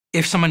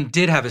If someone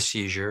did have a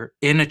seizure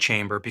in a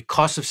chamber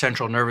because of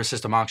central nervous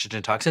system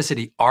oxygen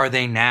toxicity, are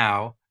they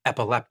now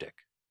epileptic?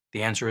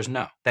 The answer is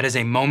no. That is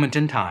a moment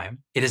in time.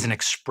 It is an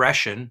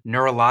expression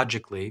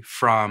neurologically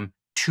from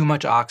too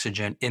much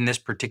oxygen in this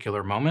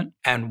particular moment.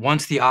 And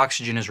once the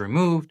oxygen is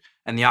removed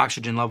and the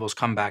oxygen levels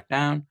come back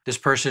down, this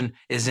person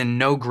is in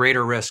no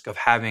greater risk of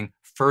having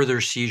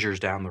further seizures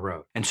down the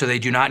road. And so they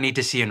do not need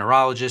to see a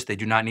neurologist. They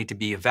do not need to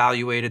be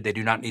evaluated. They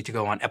do not need to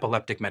go on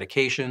epileptic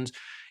medications.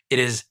 It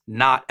is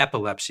not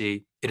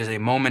epilepsy. It is a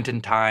moment in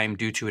time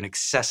due to an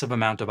excessive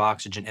amount of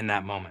oxygen in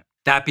that moment.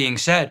 That being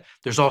said,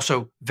 there's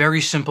also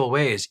very simple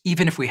ways,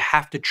 even if we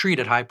have to treat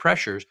at high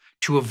pressures,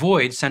 to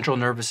avoid central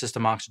nervous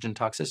system oxygen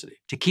toxicity,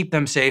 to keep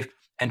them safe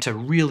and to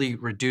really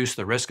reduce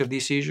the risk of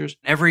these seizures.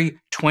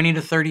 Every 20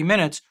 to 30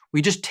 minutes,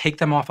 we just take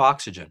them off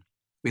oxygen.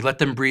 We let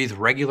them breathe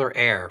regular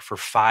air for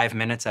 5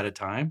 minutes at a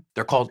time.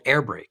 They're called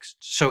air breaks.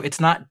 So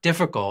it's not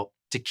difficult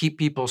to keep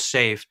people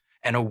safe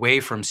and away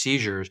from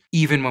seizures,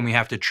 even when we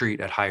have to treat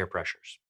at higher pressures.